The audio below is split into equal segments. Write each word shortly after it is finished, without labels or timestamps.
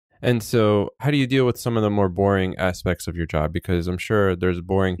And so how do you deal with some of the more boring aspects of your job? Because I'm sure there's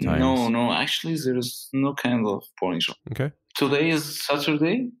boring No, times. no, actually, there is no kind of boring job. Okay. Today is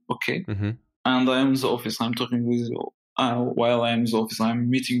Saturday, okay, Mm-hmm. and I'm in the office. I'm talking with you. While I'm in the office, I'm in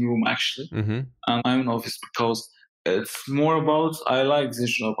meeting room actually, Mm-hmm. and I'm in office because it's more about I like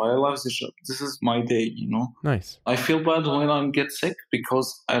this job. I love this job. This is my day, you know. Nice. I feel bad when I get sick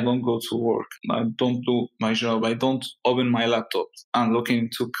because I don't go to work. I don't do my job. I don't open my laptop and look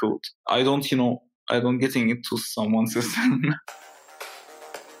into code. I don't, you know, I don't getting into someone's system.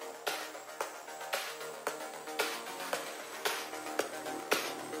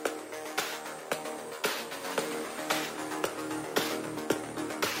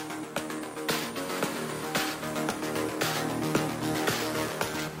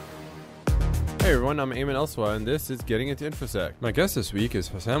 Hey everyone, I'm Ayman Elswa, and this is Getting Into InfoSec. My guest this week is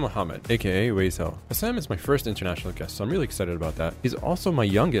Hossam Mohamed, aka Waisel. Hossam is my first international guest, so I'm really excited about that. He's also my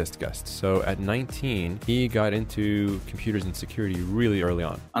youngest guest, so at 19, he got into computers and security really early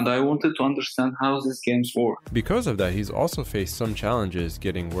on. And I wanted to understand how these games work. Because of that, he's also faced some challenges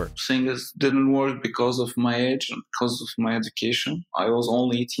getting work. Things didn't work because of my age and because of my education. I was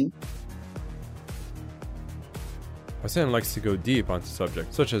only 18. Hossam likes to go deep onto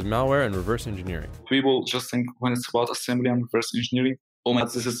subjects such as malware and reverse engineering. People just think when it's about assembly and reverse engineering, oh my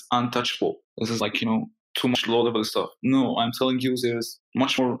God, this is untouchable. This is like, you know, too much low level stuff. No, I'm telling you, there's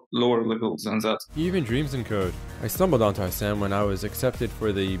much more lower levels than that. He even dreams in code. I stumbled onto Hossam when I was accepted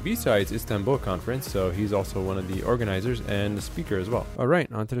for the B-Sides Istanbul conference, so he's also one of the organizers and the speaker as well. All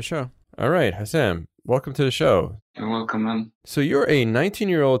right, on to the show. All right, Hossam, welcome to the show. You're welcome, man. So you're a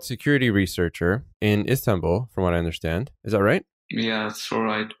 19-year-old security researcher in Istanbul, from what I understand. Is that right? Yeah, it's all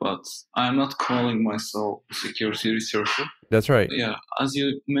right, but I'm not calling myself a security researcher. That's right. Yeah, as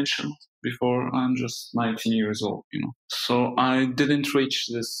you mentioned before, I'm just 19 years old, you know. So I didn't reach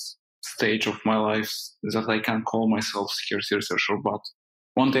this stage of my life that I can call myself security researcher, but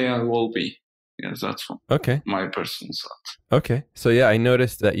one day I will be. Yeah, that's Okay. my personal thought. Okay. So yeah, I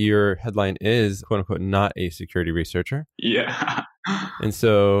noticed that your headline is, quote unquote, not a security researcher. Yeah. And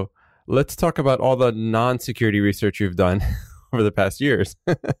so let's talk about all the non-security research you've done over the past years.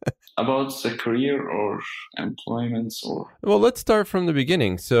 About the career or employment or... Well, let's start from the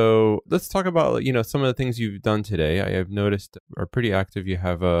beginning. So let's talk about, you know, some of the things you've done today. I have noticed are pretty active. You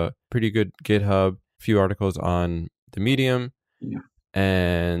have a pretty good GitHub, a few articles on the Medium. Yeah.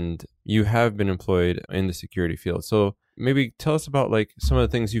 And you have been employed in the security field. So maybe tell us about like some of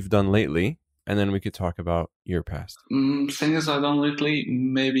the things you've done lately, and then we could talk about your past. Things I've done lately,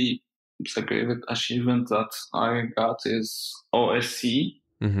 maybe the greatest achievement that I got is OSCE.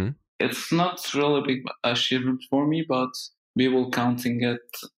 Mm-hmm. It's not really a big achievement for me, but people counting it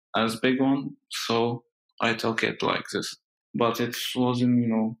as big one, so I took it like this. But it wasn't, you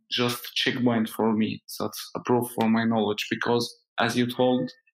know, just a checkpoint for me. That's a proof for my knowledge because, as you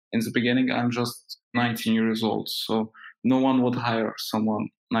told in the beginning, I'm just 19 years old. So no one would hire someone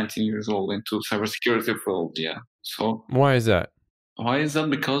 19 years old into cybersecurity field. Yeah. So why is that? Why is that?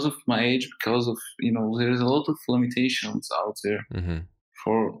 Because of my age, because of, you know, there is a lot of limitations out there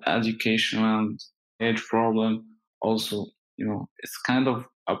for education and age problem. Also, you know, it's kind of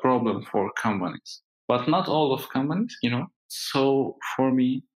a problem for companies, but not all of companies, you know. So for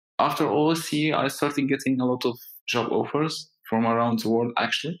me, after OSCE, I started getting a lot of job offers from around the world,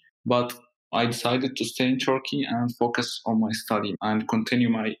 actually. But I decided to stay in Turkey and focus on my study and continue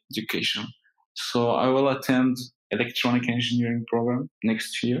my education. So I will attend electronic engineering program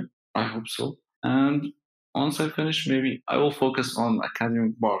next year. I hope so. And once I finish, maybe I will focus on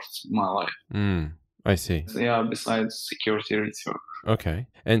academic parts in my life. I see. Yeah, besides security research. Okay.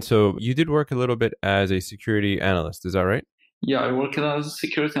 And so you did work a little bit as a security analyst, is that right? Yeah, I worked as a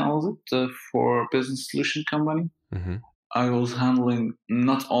security analyst for a business solution company. Mm-hmm. I was handling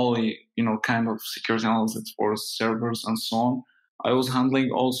not only, you know, kind of security analysis for servers and so on. I was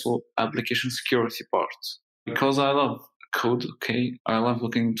handling also application security parts because I love code. Okay, I love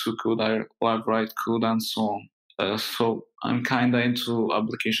looking into code. I love write code and so on. So I'm kind of into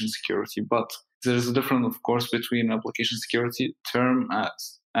application security, but there is a difference, of course, between application security term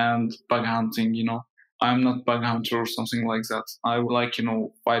and bug hunting. You know, I'm not bug hunter or something like that. I would like, you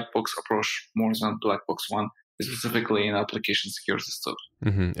know, white box approach more than black box one, specifically in application security stuff.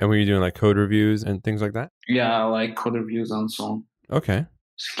 Mm-hmm. And were you doing like code reviews and things like that? Yeah, I like code reviews and so on. Okay.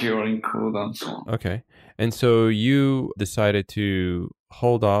 Securing code and so on. Okay. And so you decided to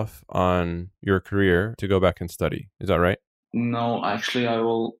hold off on your career to go back and study. Is that right? No, actually, I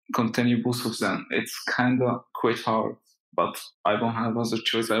will continue both of them. It's kind of quite hard, but I don't have other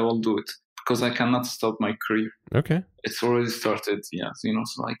choice. I will do it because I cannot stop my career. Okay. It's already started, yes,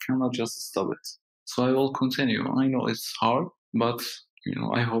 so I cannot just stop it. So I will continue. I know it's hard, but,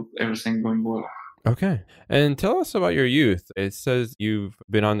 I hope everything going well. Okay. And tell us about your youth. It says you've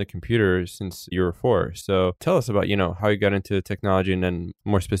been on the computer since you were 4. So tell us about, how you got into technology and then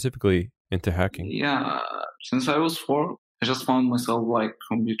more specifically into hacking. Yeah, since I was 4, I just found myself like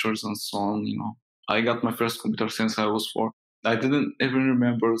computers and so on, I got my first computer since I was 4. I didn't even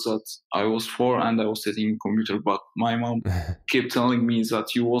remember that I was 4 and I was sitting in computer, but my mom kept telling me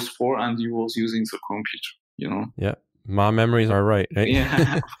that you was 4 and you was using the computer, Yeah. Mom memories are right?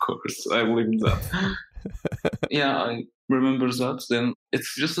 Yeah, of course. I believe in that. Yeah, I remember that. Then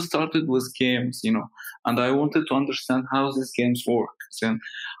it's just started with games, and I wanted to understand how these games work. Then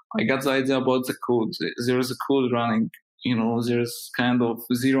I got the idea about the code. There is a code running, there's kind of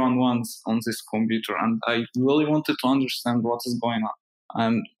 0 and 1s on this computer, and I really wanted to understand what is going on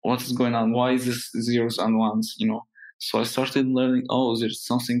and what is going on. Why is this 0s and 1s? So I started learning, there's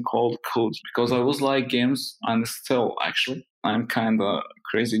something called code, because I was like games, and still, actually, I'm kind of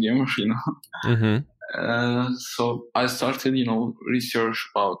crazy gamer, Mm-hmm. So I started, research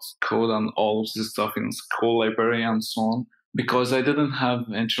about code and all of this stuff in school library and so on, because I didn't have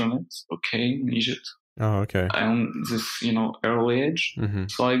internet, in Egypt. Oh, okay. I'm this, early age. Mm-hmm.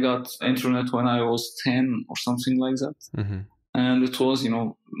 So I got internet when I was 10 or something like that. Mm-hmm. And it was,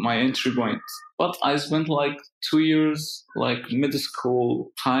 my entry point. But I spent like 2 years, like middle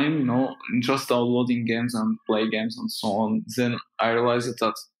school time, just downloading games and play games and so on. Then I realized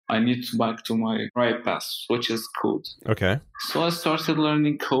that I need to back to my right path, which is code. Okay. So I started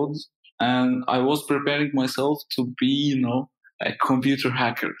learning code, and I was preparing myself to be, a computer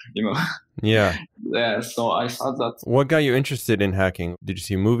hacker, Yeah. Yeah, so I thought that. What got you interested in hacking? Did you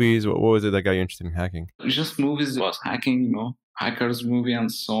see movies? What was it that got you interested in hacking? Just movies about hacking, hackers movie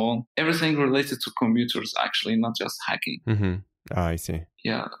and so on. Everything related to computers, actually, not just hacking. Mm-hmm. Oh, I see.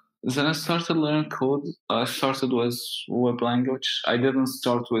 Yeah. Then I started learning code. I started with web language. I didn't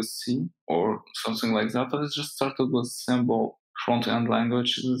start with C or something like that. I just started with simple front-end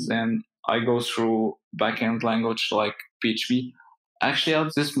languages. Then I go through back-end language like PHP. Actually,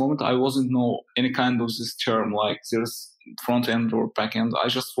 at this moment, I wasn't know any kind of this term, like there's front-end or back-end. I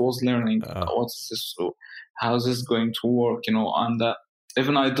just was learning what's this, so how this is going to work, and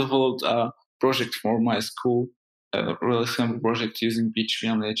even I developed a project for my school, a really simple project using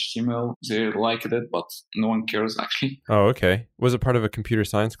PHP and HTML. They liked it, but no one cares actually. Oh, okay. Was it part of a computer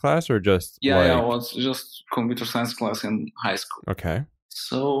science class or just Yeah, it was just computer science class in high school. Okay.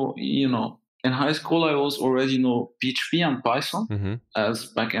 So, in high school, I was already know PHP and Python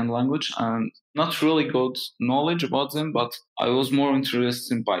as backend language, and not really good knowledge about them, but I was more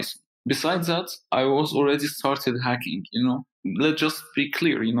interested in Python. Besides that, I was already started hacking, Let's just be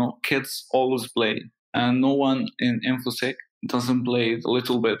clear, kids always play, and no one in InfoSec doesn't play it a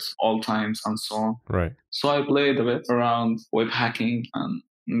little bit all times and so on. Right. So I played a bit around web hacking and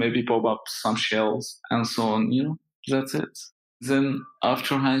maybe pop up some shells and so on, that's it. Then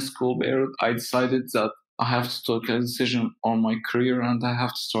after high school, I decided that I have to take a decision on my career and I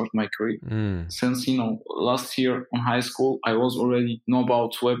have to start my career. Since, last year in high school, I was already know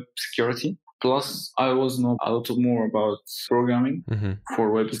about web security. Plus, I was know a lot more about programming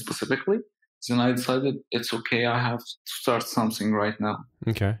for web specifically. Then I decided it's okay, I have to start something right now.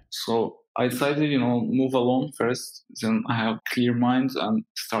 Okay. So I decided, move alone first. Then I have clear mind and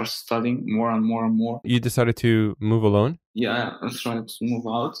start studying more and more and more. You decided to move alone? Yeah, that's right, to move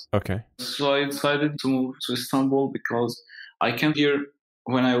out. Okay. So I decided to move to Istanbul because I came here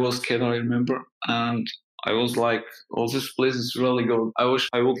when I was kid, I remember, and I was like, this place is really good. I wish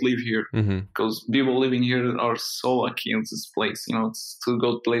I would live here because people living here are so lucky in this place. It's a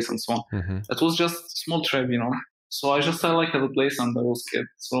good place and so on. It was just a small trip, So I liked the place and I was kid.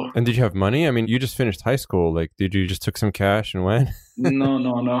 So. And did you have money? I mean, you just finished high school. Like, did you just took some cash and went?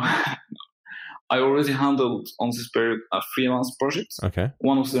 No. I already handled on this period a freelance project. Okay.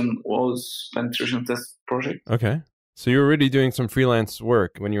 One of them was penetration test project. Okay. So you were already doing some freelance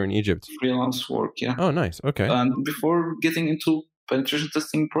work when you were in Egypt? Freelance work, yeah. Oh, nice. Okay. And before getting into penetration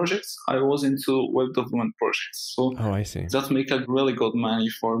testing projects, I was into web development projects. So I see. That make a really good money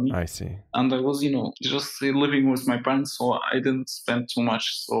for me. I see. And I was, just living with my parents, so I didn't spend too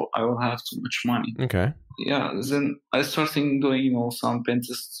much, so I will have too much money. Okay. Yeah, then I started doing, some pen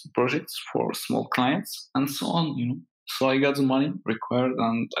test projects for small clients and so on, So I got the money required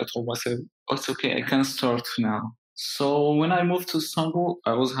and I told myself, it's okay, I can start now. So when I moved to Istanbul,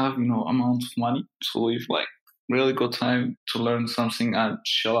 I was having, amount of money to live like really good time to learn something and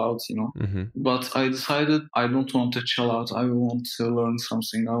chill out, But I decided I don't want to chill out. I want to learn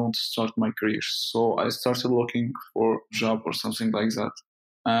something. I want to start my career. So I started looking for a job or something like that.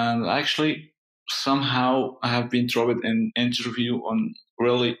 And actually, somehow I have been dropped in interview on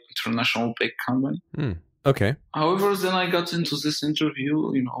really international big company. Okay. However, then I got into this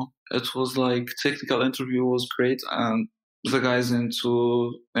interview, it was like technical interview was great, and the guys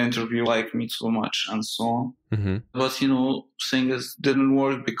into the interview liked me so much and so on. But, things didn't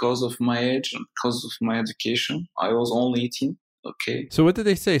work because of my age and because of my education. I was only 18. Okay. So what did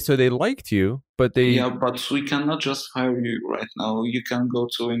they say? So they liked you, but they... Yeah, but we cannot just hire you right now. You can go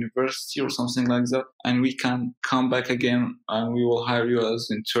to university or something like that, and we can come back again and we will hire you as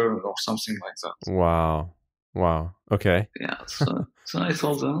intern or something like that. Wow. Okay. Yeah, so I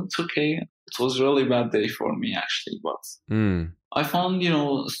told them it's okay. It was a really bad day for me, actually, but I found,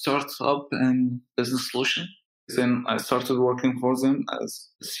 startup and business solution. Then I started working for them as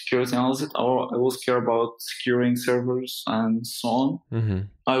a security analyst. I always care about securing servers and so on.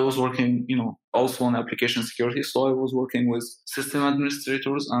 I was working, also on application security. So I was working with system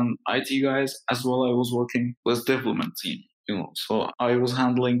administrators and IT guys, as well. I was working with development team. So I was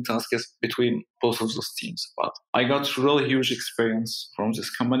handling tasks between both of those teams. But I got really huge experience from this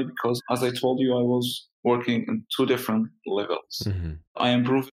company because, as I told you, I was working in 2 different levels. I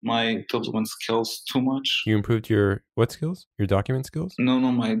improved my development skills too much. You improved your what skills? Your document skills? No,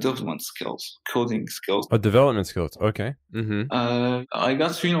 my development skills, coding skills. Oh, development skills. Okay. I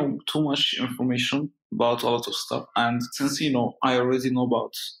got, too much information about a lot of stuff. And since, I already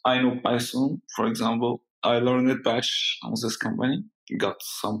I know Python, for example. I learned Bash on this company, got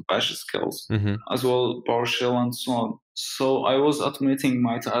some Bash skills, as well PowerShell and so on. So I was automating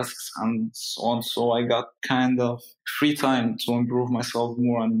my tasks and so on. So I got kind of free time to improve myself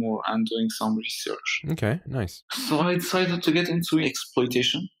more and more and doing some research. Okay, nice. So I decided to get into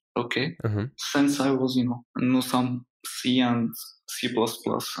exploitation. Okay. Since I was, know some C and C++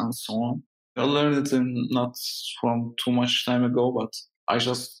 and so on. I learned it not from too much time ago, but I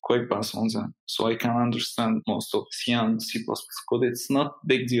just quick pass on them, so I can understand most of C and C++ code. It's not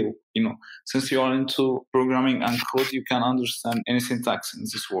big deal, Since you are into programming and code, you can understand any syntax in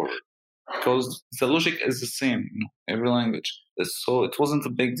this world because the logic is the same, every language. So it wasn't a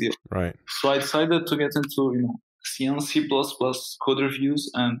big deal. Right. So I decided to get into, C and C++ code reviews,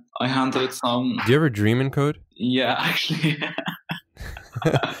 and I handled some. Do you ever dream in code? Yeah, actually.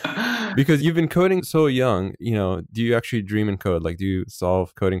 Because you've been coding so young, do you actually dream in code? Like, do you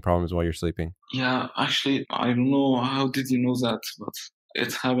solve coding problems while you're sleeping? Yeah, actually, I don't know how did you know that, but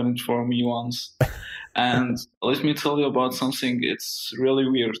it happened for me once. And let me tell you about something. It's really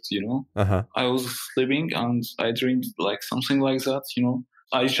weird, I was sleeping and I dreamed like something like that,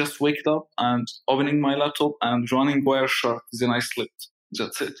 I just waked up and opening my laptop and running Wireshark, then I slept.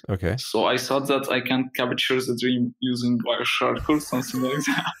 That's it. Okay. So I thought that I can capture the dream using Wireshark or something like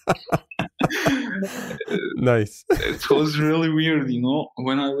that. Nice. It was really weird,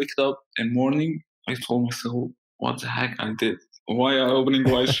 When I waked up in the morning, I told myself, what the heck I did? Why am I opening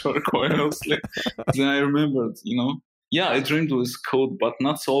Wireshark while I was asleep? Then I remembered, Yeah, I dreamed with code, but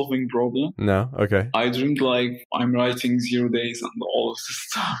not solving problem. No? Okay. I dreamed like I'm writing 0 days and all of this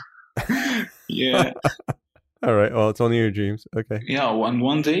stuff. Yeah. All right. Well, it's only your dreams. Okay. Yeah.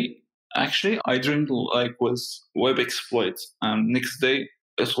 One day, actually, I dreamed like with web exploits, and next day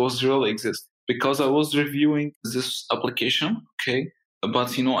it was really exist because I was reviewing this application. Okay,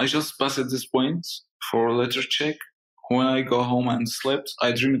 but I just passed this point for letter check. When I go home and slept,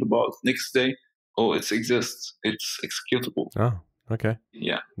 I dreamed about next day. Oh, it exists. It's executable. Oh, okay.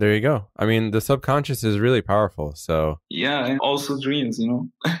 Yeah. There you go. I mean, the subconscious is really powerful. So yeah, and also dreams.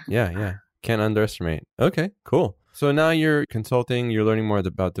 Yeah. Can't underestimate. Okay, cool. So now you're consulting, you're learning more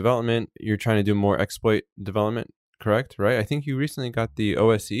about development, you're trying to do more exploit development, correct? Right? I think you recently got the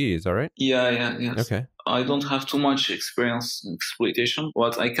OSCE, is that right? Yeah, yes. Okay. I don't have too much experience in exploitation,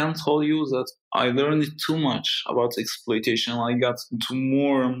 but I can tell you that I learned too much about exploitation. I got into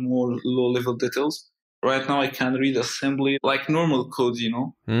more and more low-level details. Right now I can read assembly like normal code,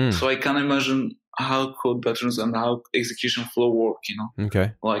 So I can imagine how code patterns and how execution flow work,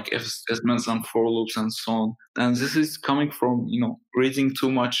 Okay. Like if statements and for loops and so on. And this is coming from, reading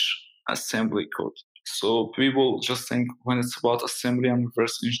too much assembly code. So people just think when it's about assembly and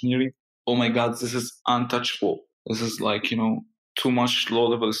reverse engineering, oh my God, this is untouchable. This is like, too much low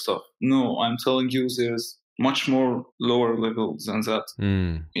level stuff. No, I'm telling you there's much more lower level than that.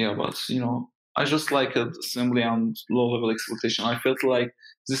 Yeah, but, I just like assembly and low-level exploitation. I felt like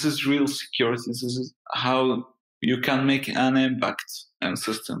this is real security. This is how you can make an impact in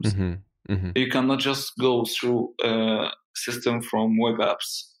systems. Mm-hmm. You cannot just go through a system from web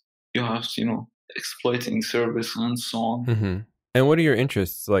apps. You have to, exploiting service and so on. Mm-hmm. And what are your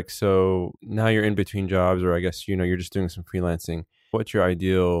interests? Like, so now you're in between jobs, or I guess, you're just doing some freelancing. What's your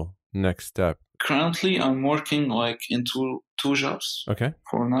ideal next step? Currently, I'm working like into two jobs. Okay.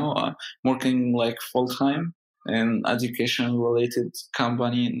 For now, I'm working like full time in education related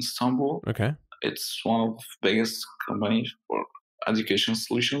company in Istanbul. Okay. It's one of the biggest companies for education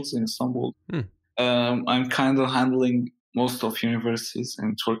solutions in Istanbul. I'm kind of handling most of universities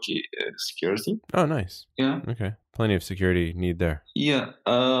in Turkey security. Oh, nice. Yeah. Okay. Plenty of security need there. Yeah.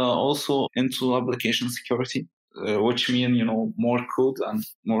 Also into application security, which mean, more code and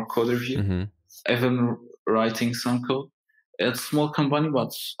more code review. Mm-hmm. Even writing some code. It's a small company,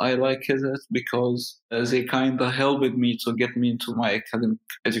 but I like it because they kind of helped me to get me into my academic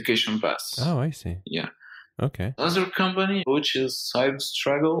education path. Oh, I see. Yeah. Okay. Other company, which is Cyber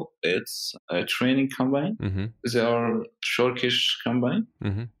Struggle, it's a training company. Mm-hmm. They are Turkish company,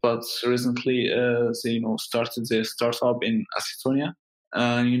 Mm-hmm. but recently they started their startup in Estonia.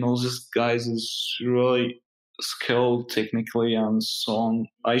 And this guys is really skilled technically and so on.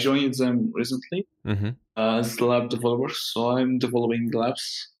 I joined them recently as lab developer, so I'm developing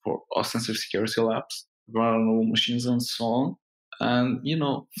labs for offensive security labs, vulnerable machines and so on. And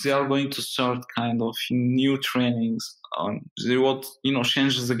they are going to start kind of new trainings on they will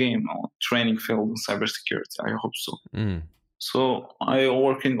change the game on training field in cybersecurity. I hope so. So I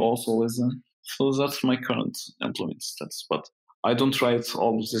working also with them. So that's my current employment status. But I don't write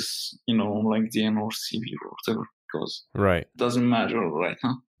all of this, on LinkedIn or CV or whatever because it doesn't matter right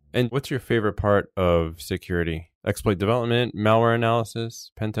now. And what's your favorite part of security? Exploit development, malware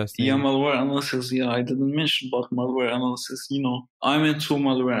analysis, pen testing? Yeah, malware analysis. Yeah, I didn't mention about malware analysis. I'm into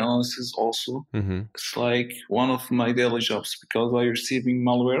malware analysis also. Mm-hmm. It's like one of my daily jobs because I'm receiving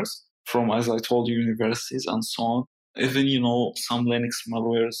malwares from, as I told you, universities and so on. Even, some Linux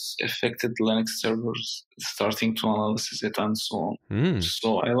malwares affected Linux servers starting to analyze it and so on.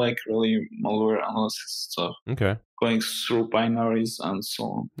 So I like really malware analysis stuff. Okay. Going through binaries and so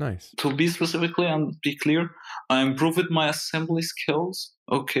on. Nice. To be specifically and be clear, I improved my assembly skills,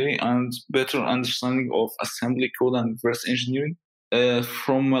 and better understanding of assembly code and reverse engineering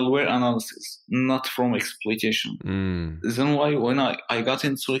from malware analysis, not from exploitation. Then why when I got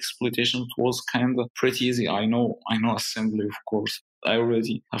into exploitation, it was kind of pretty easy. I know assembly, of course. I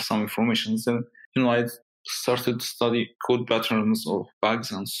already have some information. Then, I started to study code patterns of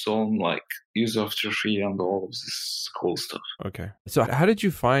bugs and so on, like user after tree and all of this cool stuff. Okay. So how did you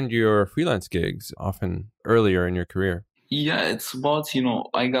find your freelance gigs often earlier in your career? Yeah, it's about,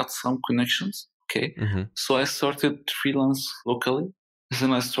 I got some connections. Okay. Mm-hmm. So I started freelance locally.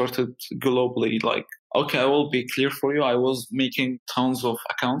 Then I started globally, like, I will be clear for you. I was making tons of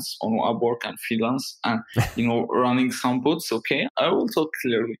accounts on Upwork and freelance and, running some bots. Okay. I will talk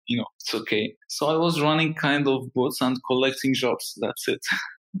clearly, it's okay. So I was running kind of bots and collecting jobs. That's it.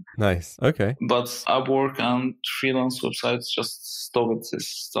 Nice. Okay. But Upwork and freelance websites just stopped this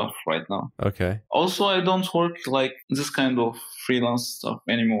stuff right now. Okay. Also, I don't work like this kind of freelance stuff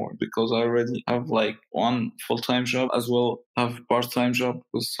anymore because I already have like one full-time job as well, have part-time job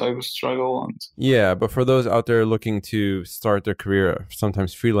with Cyber Struggle. Yeah, but for those out there looking to start their career,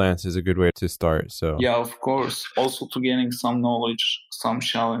 sometimes freelance is a good way to start. So yeah, of course. Also to gaining some knowledge, some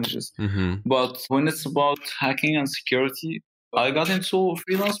challenges. Mm-hmm. But when it's about hacking and security, I got into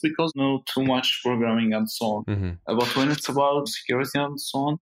freelance because too much programming and so on. Mm-hmm. But when it's about security and so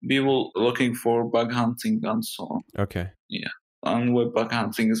on, people looking for bug hunting and so on. Okay. Yeah. And web bug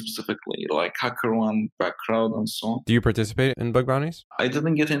hunting specifically, like HackerOne, Backcrowd and so on. Do you participate in bug bounties? I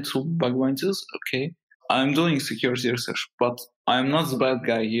didn't get into bug bounties, okay. I'm doing security research, but I'm not the bad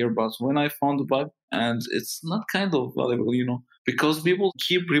guy here. But when I found a bug, and it's not kind of valuable, because people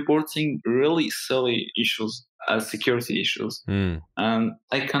keep reporting really silly issues as security issues. And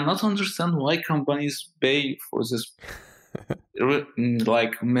I cannot understand why companies pay for this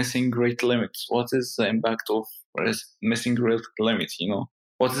like missing rate limits. What is the impact of missing rate limit?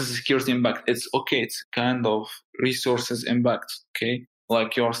 What is the security impact? It's okay. It's kind of resources impact. Okay.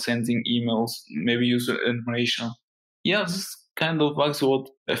 Like you're sending emails, maybe user information. Yeah, this kind of bugs what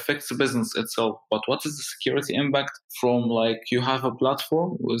affects the business itself. But what is the security impact from like you have a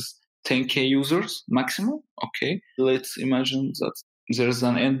platform with 10K users maximum? Okay. Let's imagine that there's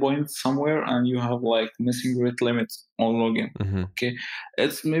an endpoint somewhere and you have like missing rate limit on login. Mm-hmm. Okay.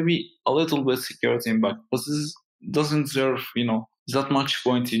 It's maybe a little bit security impact, but this doesn't deserve, that much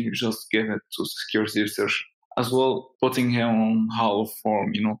point you just give it to security research. As well, putting him on half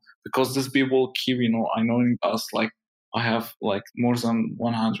form, because these people keep, annoying us like I have like more than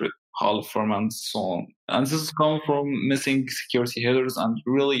 100 Hall firm and so on. And this is come from missing security headers and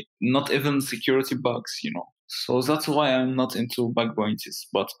really not even security bugs, So that's why I'm not into bug bounties,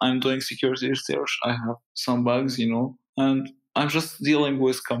 but I'm doing security research. I have some bugs, and I'm just dealing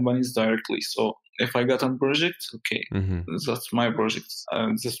with companies directly. So if I got a project, okay, that's my project.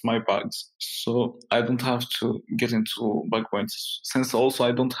 That's my bugs. So I don't have to get into bug bounties, since also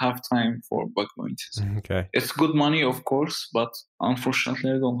I don't have time for bug bounties. Okay. It's good money, of course, but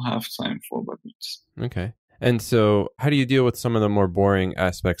unfortunately I don't have time for bug bounties. Okay. And so how do you deal with some of the more boring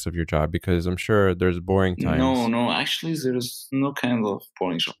aspects of your job? Because I'm sure there's boring times. No, actually there's no kind of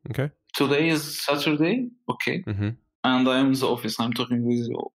boring job. Okay. Today is Saturday, okay, and I'm in the office. I'm talking with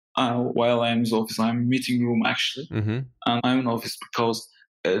you. While I'm in the office, I'm in meeting room actually, and I'm in office because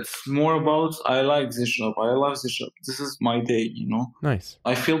it's more about I like this job. I love this job. This is my day, Nice.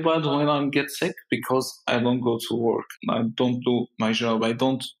 I feel bad when I get sick because I don't go to work. I don't do my job. I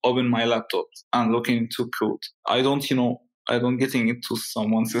don't open my laptop and look into code. I don't, I don't getting into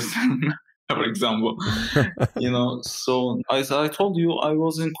someone's system, for example. So as I told you, I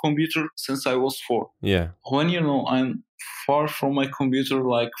was in computer since I was 4. Yeah. When, I'm far from my computer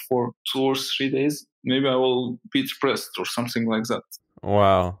like for 2 or 3 days, maybe I will be depressed or something like that.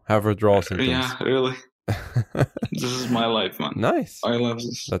 Wow. Have withdrawal symptoms. Yeah, really. This is my life, man. Nice. I love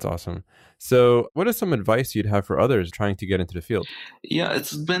this. That's awesome. So what is some advice you'd have for others trying to get into the field? Yeah,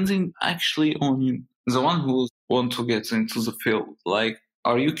 it's depending actually on you. The one who want to get into the field, like,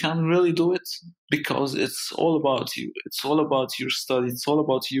 are you can really do it? Because it's all about you. It's all about your study. It's all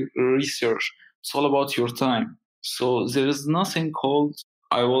about your research. It's all about your time. So there is nothing called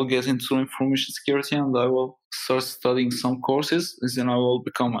I will get into information security and I will start studying some courses, then I will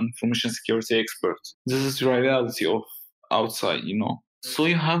become an information security expert. This is the reality of outside, So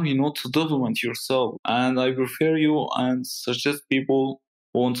you have, to develop yourself. And I prefer you and suggest people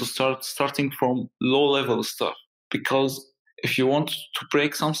who want to starting from low level stuff. Because if you want to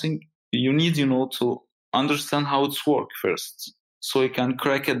break something, you need, to understand how it's works first. So you can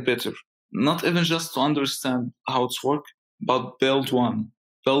crack it better. Not even just to understand how it's works, but build one.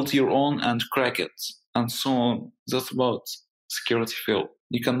 Build your own and crack it, and so on. That's about security field.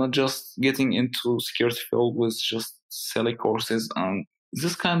 You cannot just getting into security field with just silly courses and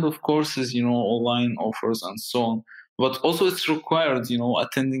this kind of courses, online offers and so on. But also it's required,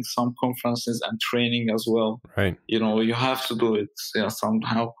 attending some conferences and training as well. Right. You have to do it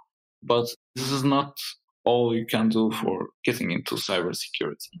somehow. But this is not all you can do for getting into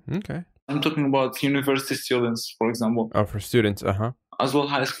cybersecurity. Okay. I'm talking about university students, for example. Oh, for students, as well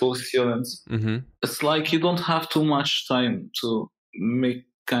high school students. It's like you don't have too much time to make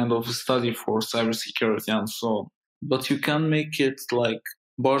kind of study for cybersecurity and so on. But you can make it like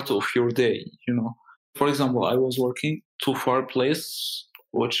part of your day, For example, I was working too far place,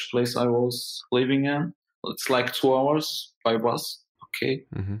 which place I was living in. It's like 2 hours by bus, okay?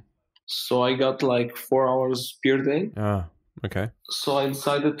 So I got like 4 hours per day. Ah, okay. So I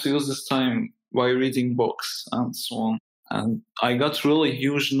decided to use this time by reading books and so on. And I got really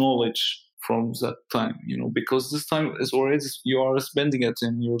huge knowledge from that time, because this time is already, you are spending it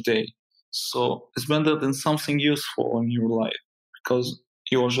in your day. So spend it in something useful in your life because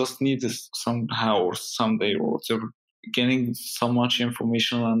you will just need this somehow or someday or whatever. Getting so much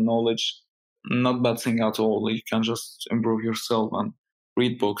information and knowledge, not bad thing at all. You can just improve yourself and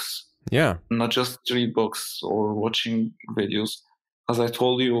read books. Yeah. Not just read books or watching videos. As I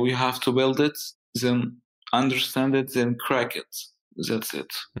told you, you have to build it, then understand it, then crack it. That's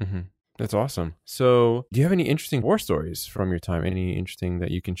it. That's awesome. So do you have any interesting war stories from your time? Any interesting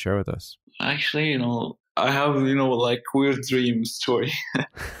that you can share with us? Actually, I have, like weird dream story.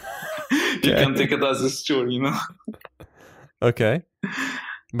 You can take it as a story, Okay.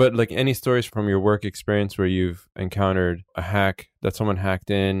 But like any stories from your work experience where you've encountered a hack that someone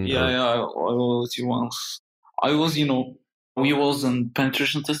hacked in? Yeah, I will let you once. I was, we was in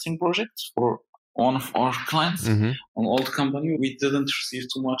penetration testing project for one of our clients, an old company. We didn't receive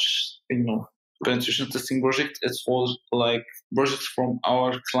too much, penetration testing project. It was like projects from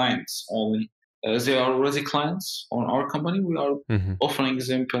our clients only. They are already clients on our company. We are offering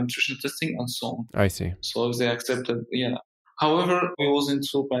them penetration testing and so on. I see. So if they accepted, yeah. However, we was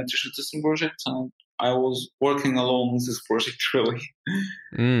into penetration testing project and I was working alone with this project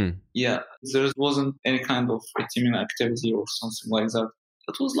really. Yeah, there wasn't any kind of teaming activity or something like that.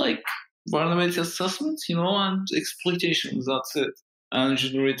 It was like vulnerability assessment, and exploitation. That's it. And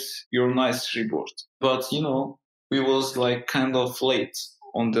generate your nice report. But, we was like kind of late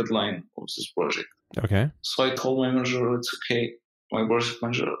on deadline of this project. Okay. So I told my manager, it's okay. My project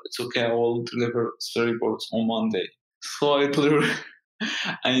manager, it's okay. I will deliver the report on Monday. So I delivered,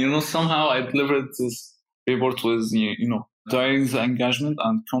 and somehow I delivered this report with during the engagement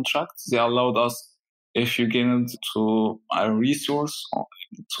and contract. They allowed us, if you get into a resource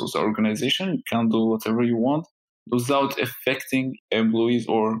to the organization, you can do whatever you want without affecting employees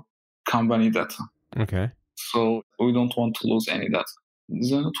or company data. Okay. So we don't want to lose any data.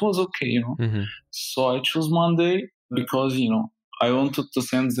 Then it was okay. Mm-hmm. So I chose Monday because, I wanted to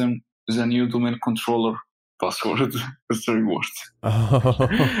send them the new domain controller password as a reward. Oh.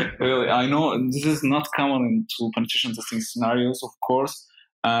 Really, I know this is not common into penetration testing scenarios, of course,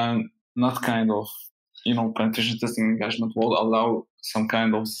 and not kind of, penetration testing engagement will allow some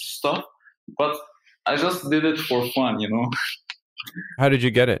kind of stuff, but I just did it for fun. How did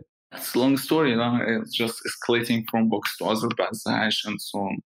you get it? It's a long story. It's just escalating from box to other paths hash and so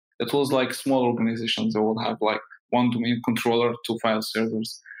on. It was like small organizations that would have like one domain controller, 2 file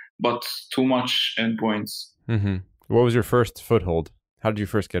servers, but too much endpoints. Mm-hmm. What was your first foothold? How did you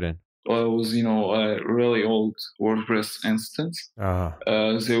first get in? Well, it was, a really old WordPress instance.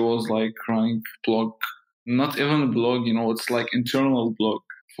 There was like running blog, not even a blog, it's like internal blog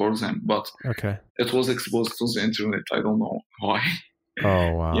for them, but okay. It was exposed to the internet. I don't know why.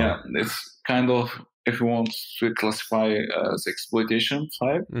 Oh, wow. Yeah, it's kind of, if you want to classify as exploitation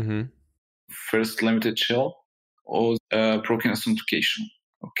type, mm-hmm. First limited shell or broken authentication.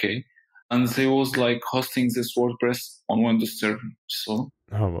 Okay. And they was like hosting this WordPress on Windows Server. So,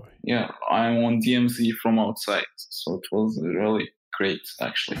 oh boy. Yeah, I'm on DMZ from outside. So it was really great,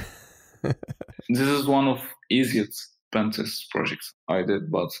 actually. This is one of easiest pentest projects I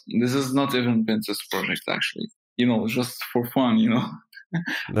did, but this is not even pentest project, actually. Just for fun,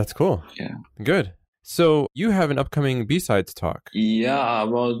 That's cool. Yeah. Good. So you have an upcoming B-Sides talk. Yeah,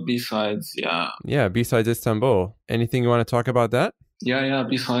 about B-Sides, yeah. Yeah, B-Sides Istanbul. Anything you want to talk about that? Yeah,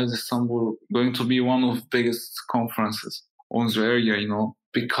 B-Sides Istanbul going to be one of the biggest conferences on the area,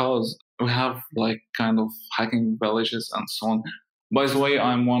 because we have like kind of hacking villages and so on. By the way,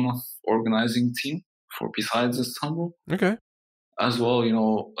 I'm one of organizing team for B-Sides Istanbul. Okay. As well,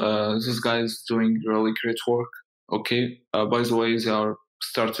 this guy is doing really great work. Okay. By the way, they are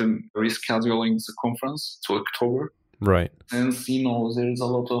starting rescheduling the conference to October. Right. Since, there is a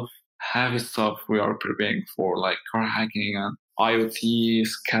lot of heavy stuff we are preparing for, like car hacking and IoT,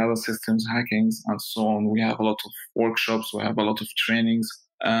 SCADA systems hackings, and so on. We have a lot of workshops, we have a lot of trainings,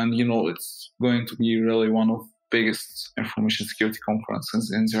 and, it's going to be really one of the biggest information security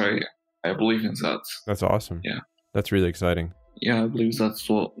conferences in the area. I believe in that. That's awesome. Yeah. That's really exciting. Yeah, I believe that's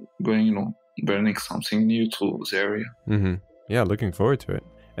what going, bringing something new to the area. Mm-hmm. Yeah, looking forward to it.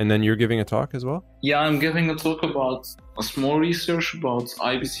 And then you're giving a talk as well? Yeah, I'm giving a talk about a small research about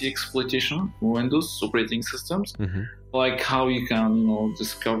IBC exploitation in Windows operating systems. Mm-hmm. Like how you can,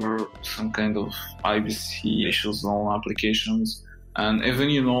 discover some kind of IBC issues on applications. And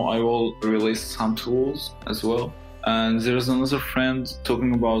even, I will release some tools as well. And there's another friend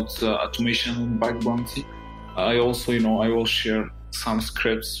talking about automation and bug bounty. I also, I will share some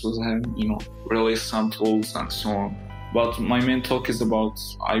scripts with him, release some tools and so on. But my main talk is about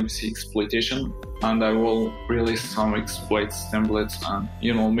IBC exploitation, and I will release some exploits templates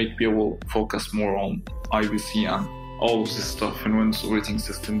and, make people focus more on IBC and all of this stuff in Windows operating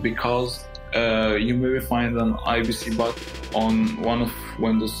system, because you may find an IBC bug on one of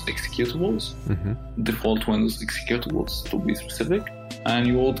Windows executables, default Windows executables to be specific, and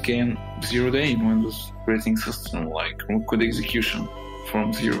you would gain 0 day in Windows operating system, like code execution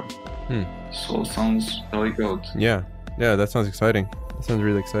from 0. So sounds really good. Yeah, that sounds exciting. That sounds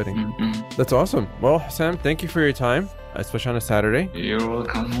really exciting. Mm-hmm. That's awesome. Well, Hossam, thank you for your time, especially on a Saturday. You're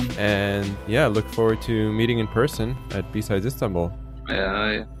welcome. And yeah, look forward to meeting in person at B-Sides Istanbul.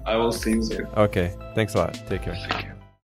 Yeah, I will see you there. Okay, thanks a lot. Take care. Take care.